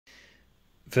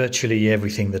virtually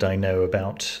everything that I know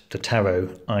about the tarot,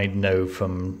 I know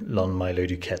from Lon Milo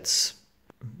Duquette's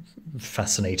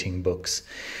fascinating books.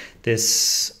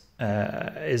 This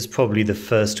is probably the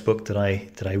first book that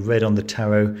I read on the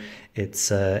tarot.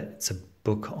 It's a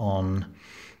book on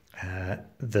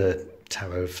the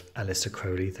tarot of Aleister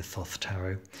Crowley, the Thoth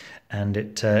tarot, and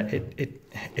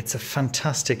it's a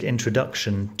fantastic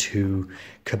introduction to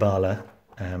Kabbalah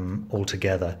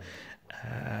altogether.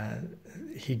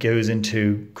 He goes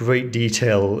into great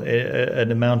detail,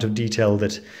 an amount of detail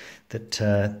that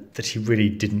he really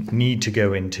didn't need to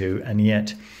go into, and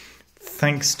yet,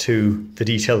 thanks to the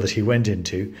detail that he went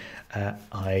into,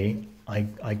 I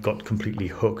got completely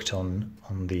hooked on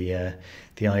the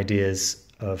ideas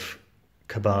of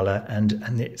Kabbalah,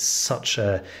 and it's such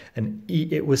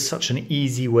it was such an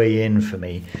easy way in for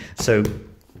me. So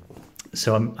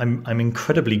I'm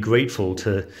incredibly grateful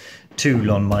to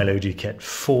Lon Milo Duquette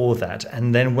for that.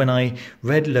 And then when I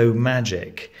read Low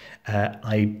Magic,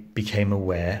 I became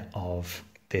aware of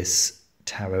this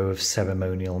Tarot of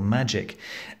Ceremonial Magick.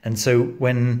 And so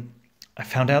when I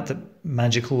found out that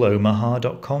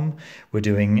magicalomaha.com were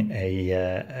doing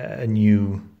a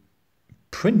new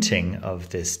printing of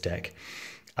this deck,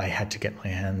 I had to get my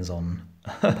hands on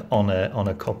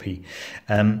a copy.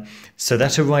 So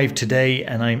that arrived today,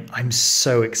 and I'm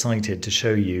so excited to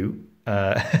show you.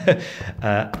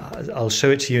 I'll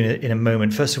show it to you in a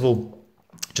moment. First of all,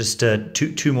 just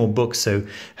two more books. So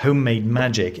Homemade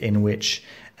Magic, in which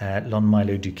Lon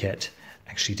Milo Duquette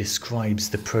actually describes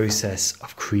the process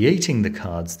of creating the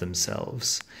cards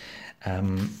themselves.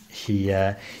 He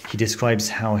describes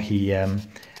how he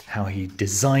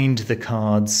designed the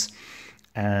cards,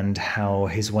 and how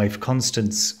his wife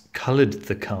Constance coloured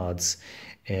the cards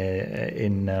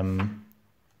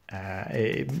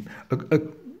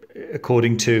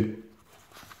according to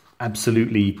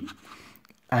absolutely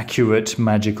accurate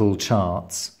magical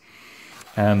charts.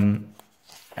 And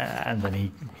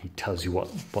then he tells you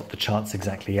what the charts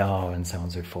exactly are, and so on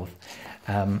and so forth.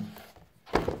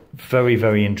 Very,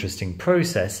 very interesting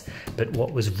process. But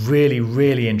what was really,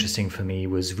 really interesting for me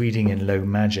was reading in Low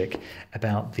Magic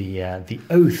about the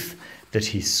oath that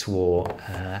he swore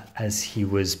as he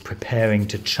was preparing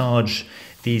to charge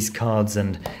these cards,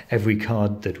 and every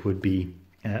card that would be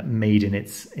made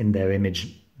in their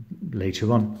image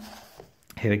later on.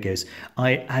 Here it goes.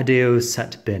 I adeo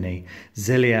sat bene,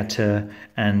 zeliater,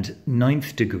 and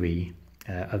ninth degree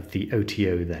of the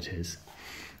OTO, that is.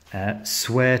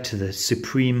 Swear to the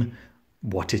supreme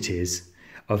what it is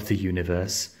of the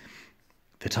universe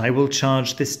that I will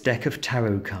charge this deck of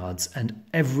tarot cards and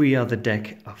every other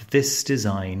deck of this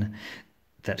design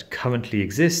that currently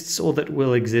exists or that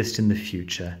will exist in the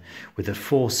future with the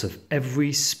force of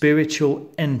every spiritual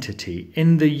entity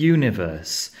in the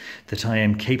universe that I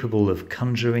am capable of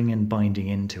conjuring and binding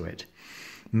into it.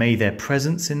 May their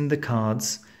presence in the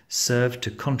cards serve to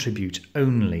contribute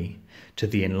only to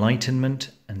the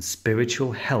enlightenment and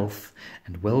spiritual health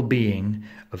and well-being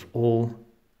of all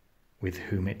with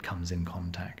whom it comes in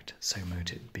contact. So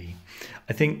mote it be.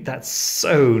 I think that's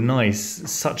so nice,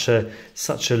 such a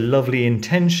lovely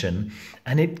intention,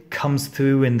 and it comes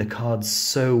through in the cards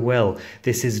so well.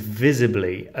 This is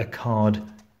visibly a card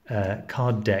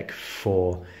deck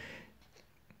for,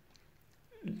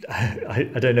 I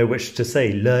don't know which to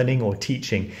say, learning or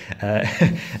teaching.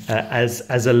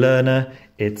 As a learner,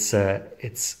 it's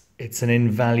an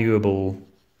invaluable.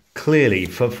 Clearly,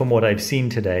 from what I've seen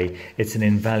today, it's an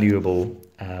invaluable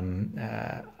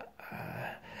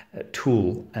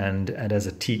tool, and as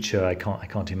a teacher, I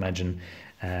can't imagine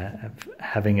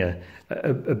having a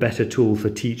better tool for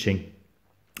teaching.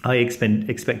 I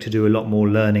expect to do a lot more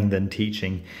learning than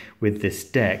teaching with this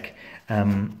deck.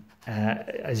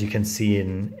 As you can see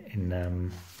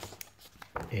in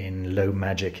Low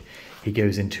Magic, he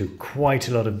goes into quite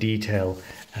a lot of detail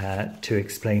to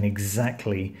explain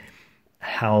exactly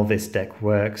how this deck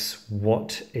works,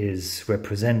 what is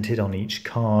represented on each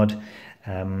card,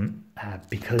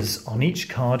 because on each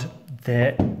card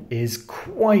there is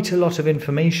quite a lot of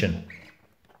information.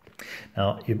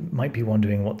 Now, you might be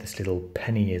wondering what this little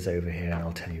penny is over here, and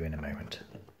I'll tell you in a moment.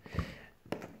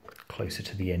 Closer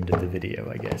to the end of the video,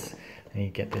 I guess. And you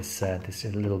get this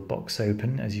little box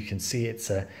open. As you can see,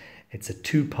 it's a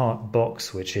two-part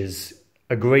box, which is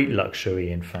a great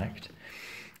luxury, in fact.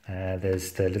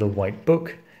 There's the little white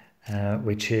book,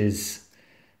 which is,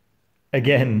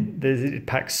 again, it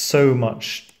packs so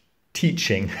much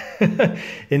teaching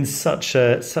in such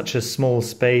a small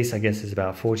space. I guess it's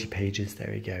about 40 pages. There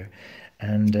we go,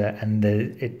 and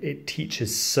it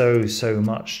teaches so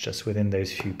much just within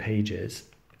those few pages.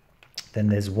 Then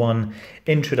there's one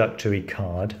introductory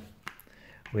card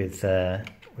with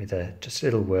with just a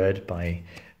little word by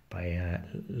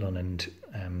Lon and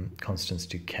Constance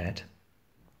Duquette,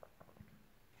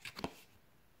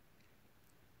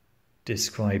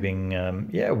 describing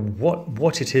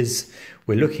what it is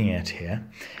we're looking at here,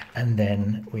 and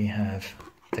then we have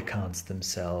the cards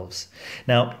themselves.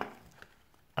 Now,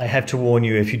 I have to warn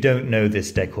you, if you don't know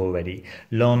this deck already,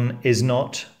 Lon is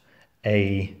not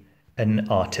an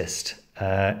artist.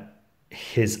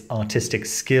 His artistic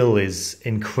skill is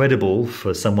incredible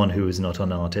for someone who is not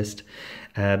an artist,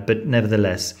 but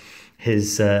nevertheless,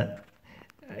 his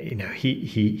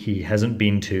he hasn't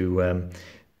been to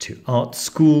art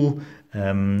school.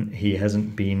 He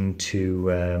hasn't been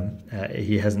to.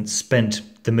 He hasn't spent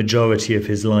the majority of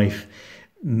his life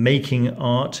making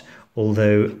art.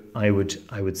 Although I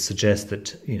would suggest that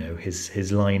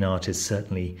his line art is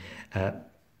certainly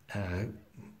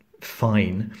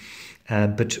fine.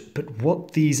 But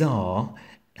what these are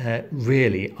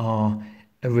really are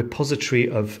a repository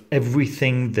of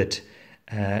everything that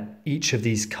each of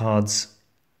these cards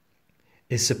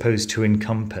is supposed to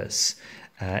encompass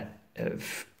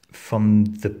from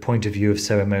the point of view of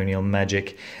ceremonial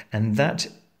magic, and that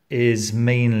is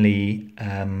mainly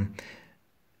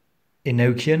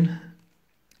Enochian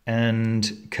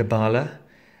and Kabbalah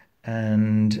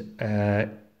and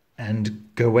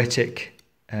Goetic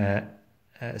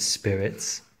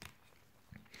spirits.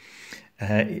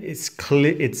 It's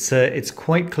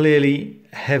quite clearly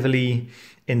heavily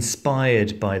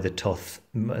inspired by the Thoth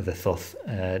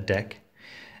deck,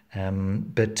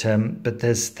 but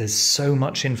there's so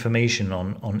much information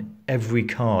on every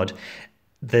card.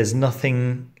 There's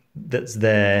nothing that's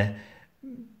there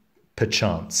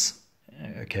perchance.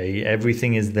 Okay,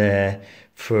 everything is there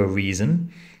for a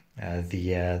reason.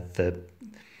 There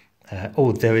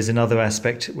is another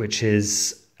aspect, which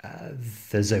is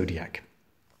the zodiac.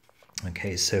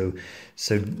 Okay, so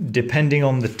depending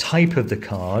on the type of the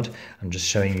card, I'm just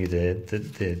showing you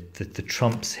the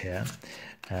trumps here.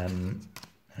 Let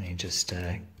me just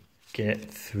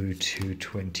get through to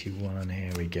 21.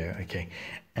 Here we go. Okay,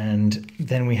 and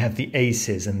then we have the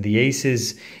aces, and the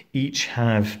aces each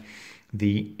have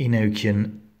the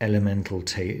Enochian elemental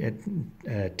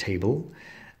table,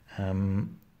 and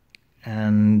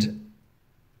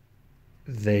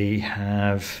they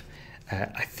have,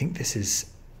 I think this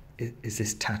is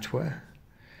this Tatwa,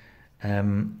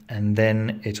 and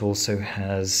then it also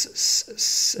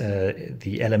has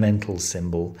the elemental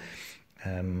symbol,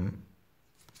 and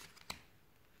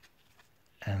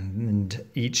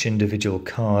each individual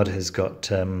card has got,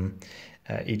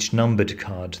 each numbered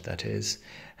card, that is,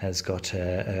 has got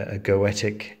a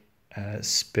Goetic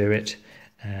spirit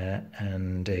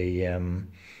and an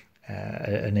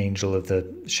angel of the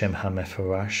Shem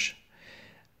HaMepharash.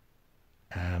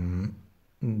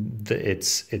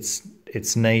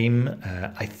 Its name,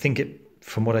 I think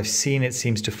from what I've seen, it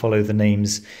seems to follow the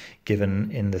names given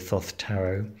in the Thoth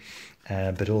Tarot,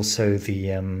 but also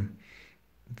the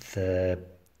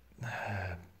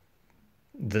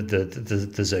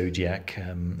zodiac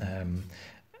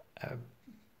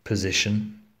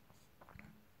position.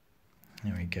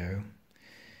 There we go.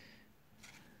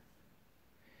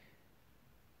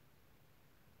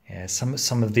 Yeah,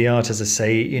 some of the art, as I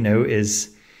say,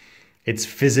 it's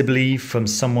visibly from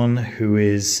someone who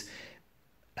is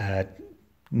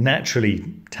naturally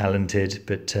talented,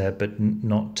 but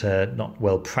not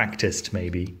well practiced,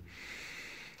 maybe.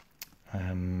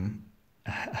 I'm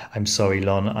sorry,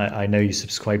 Lon. I know you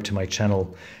subscribe to my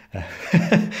channel.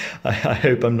 I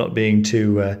hope I'm not being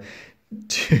too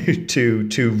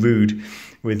rude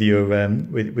with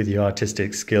your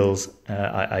artistic skills.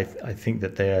 I think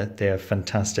that they are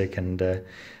fantastic, and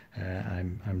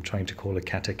I'm trying to call a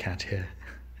cat here.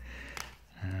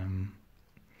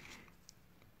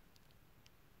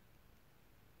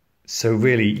 So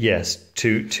really, yes,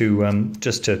 to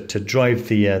just to drive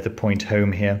the point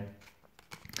home here.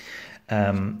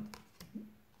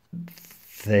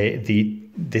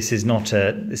 This is not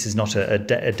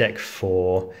a deck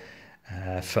for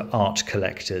art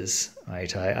collectors,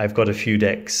 right? I've got a few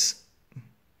decks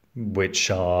which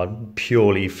are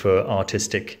purely for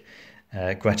artistic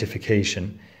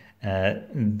gratification.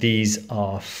 These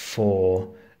are for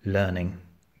learning.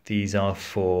 These are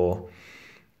for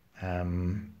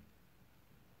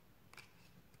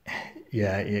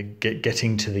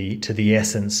getting to the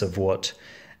essence of what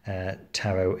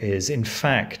tarot is. In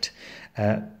fact,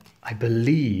 I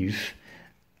believe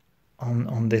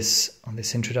on this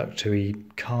introductory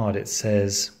card it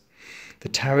says, the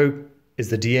tarot is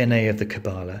the DNA of the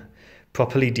Kabbalah.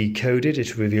 Properly decoded,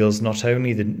 it reveals not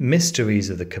only the mysteries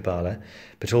of the Kabbalah,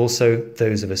 but also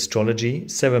those of astrology,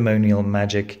 ceremonial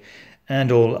magic,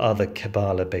 and all other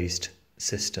Kabbalah-based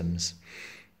systems.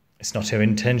 It's not our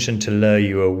intention to lure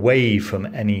you away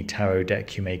from any tarot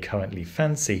deck you may currently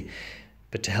fancy,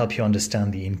 but to help you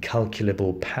understand the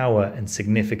incalculable power and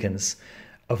significance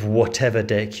of whatever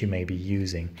deck you may be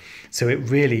using. So it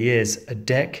really is a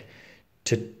deck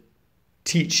to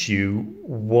teach you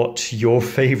what your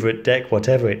favorite deck,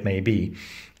 whatever it may be,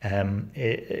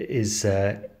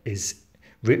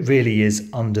 really is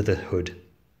under the hood.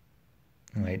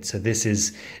 Right. So this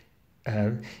is,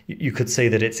 you could say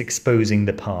that it's exposing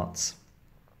the parts,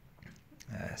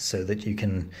 so that you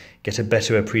can get a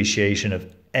better appreciation of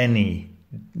any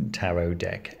tarot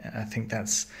deck. I think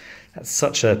that's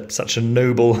such a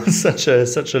noble, such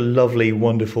a lovely,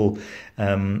 wonderful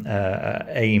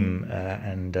aim,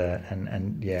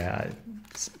 and yeah,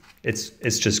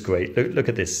 it's just great. Look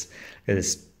at this. Look at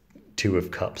this Two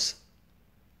of Cups.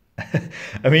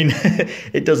 I mean,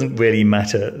 it doesn't really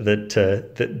matter that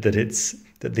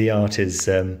the art is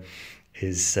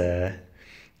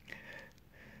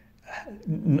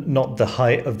not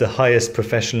the highest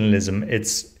professionalism.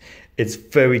 It's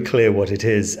very clear what it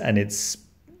is, and it's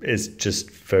just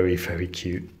very, very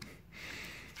cute.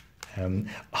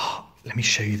 Let me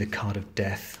show you the card of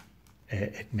Death.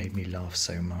 It made me laugh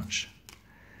so much.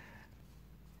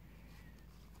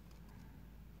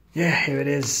 Yeah, here it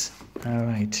is. All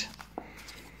right.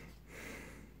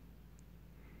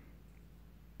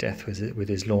 Death with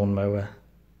his lawnmower.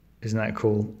 Isn't that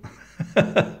cool?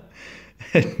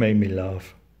 It made me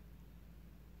laugh.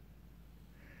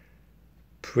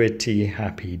 Pretty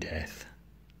happy Death.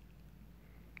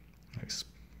 Looks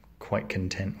quite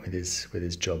content with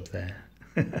his job there.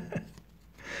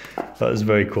 That was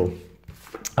very cool.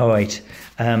 All right.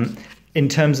 In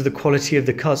terms of the quality of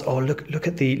the cards, look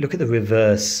at the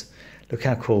reverse. Look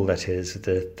how cool that is.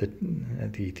 The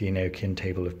Enochian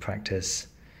table of practice.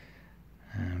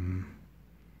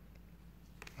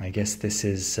 I guess this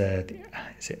is it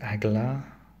Aguilar?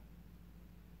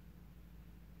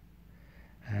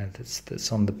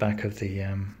 That's on the back of the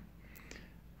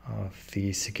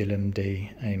Sigillum de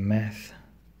Ameth.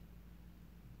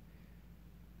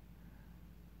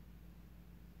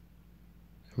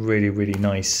 Really, really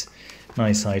nice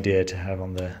idea to have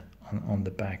on the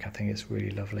back. I think it's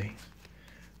really lovely.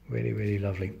 Really, really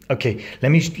lovely. Okay,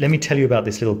 let me tell you about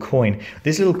this little coin.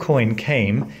 This little coin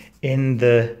came in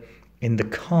the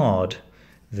card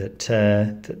that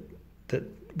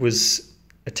was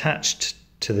attached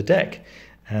to the deck.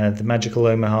 The Magical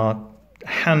Omaha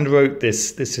hand wrote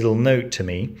this little note to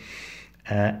me,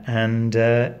 and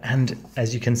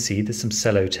as you can see, there's some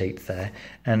sellotape there,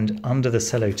 and under the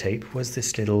sellotape was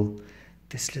this little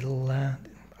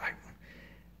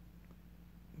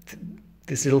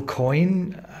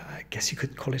coin. I guess you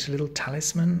could call it a little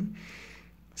talisman.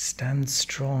 Stand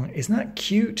strong. Isn't that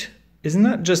cute? Isn't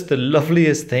that just the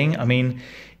loveliest thing? I mean,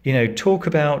 talk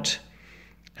about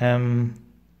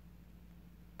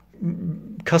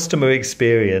customer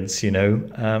experience.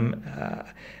 I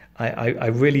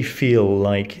really feel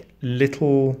like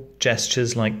little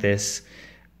gestures like this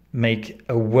make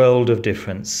a world of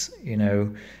difference.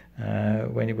 When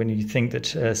you think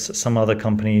that some other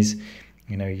companies,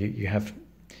 you have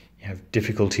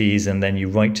difficulties, and then you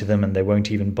write to them and they won't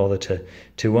even bother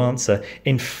to answer.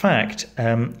 In fact,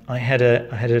 I had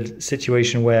a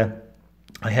situation where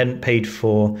I hadn't paid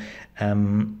for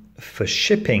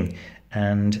shipping,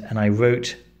 and I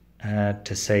wrote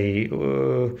to say,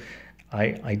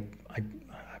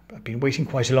 I've been waiting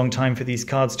quite a long time for these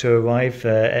cards to arrive.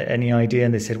 Any idea?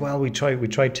 And they said, well, we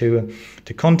tried to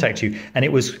contact you, and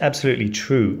it was absolutely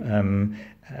true.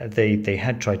 They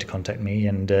had tried to contact me,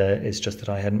 and it's just that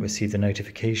I hadn't received the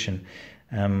notification.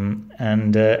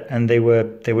 And they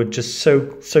were just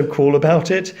so cool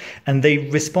about it, and they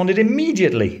responded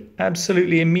immediately,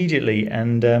 absolutely immediately.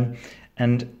 And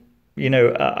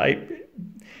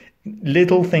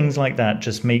little things like that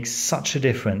just make such a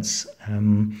difference.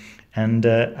 I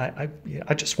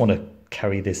just want to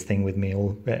carry this thing with me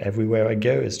everywhere I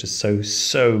go. It's just so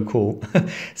cool.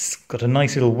 It's got a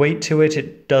nice little weight to it.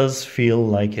 It does feel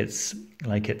like it's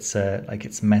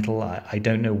metal. I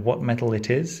don't know what metal it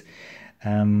is.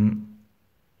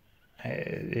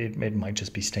 It might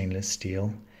just be stainless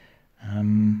steel,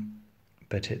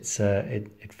 but it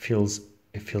feels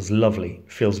lovely.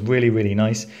 It feels really, really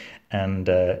nice. And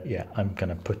yeah, I'm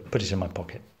gonna put it in my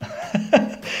pocket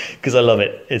because I love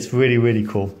it. It's really, really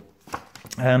cool.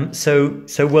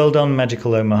 So well done,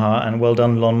 Magical Omaha, and well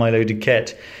done, Lon Milo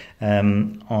Duquette,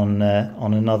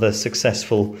 on another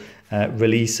successful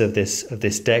release of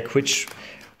this deck, which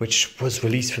was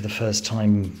released for the first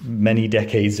time many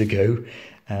decades ago,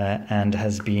 and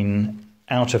has been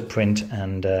out of print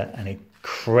and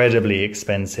incredibly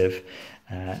expensive.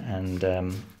 And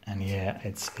yeah,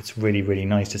 it's really, really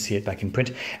nice to see it back in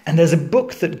print. And there's a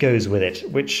book that goes with it,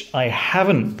 which I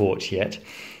haven't bought yet.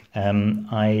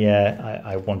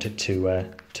 I wanted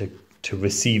to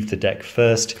receive the deck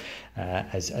first.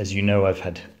 As you know, I've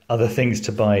had other things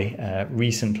to buy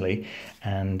recently,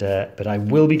 but I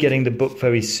will be getting the book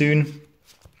very soon,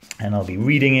 and I'll be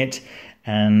reading it,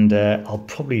 and I'll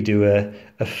probably do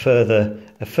a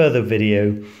further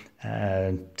video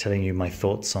telling you my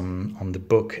thoughts on the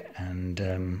book and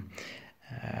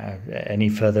any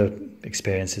further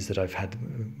experiences that I've had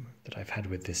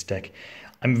with this deck.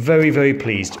 I'm very, very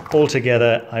pleased.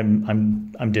 Altogether,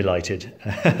 I'm delighted.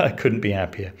 I couldn't be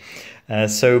happier.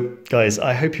 So, guys,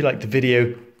 I hope you liked the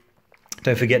video.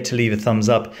 Don't forget to leave a thumbs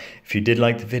up if you did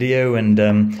like the video, and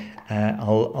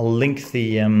I'll link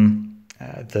the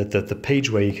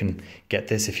page where you can get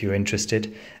this if you're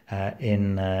interested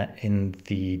in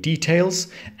the details,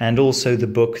 and also the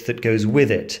book that goes with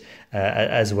it,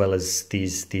 as well as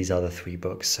these other 3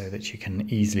 books, so that you can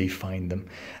easily find them.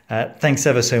 Thanks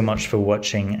ever so much for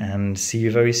watching, and see you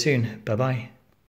very soon. Bye bye.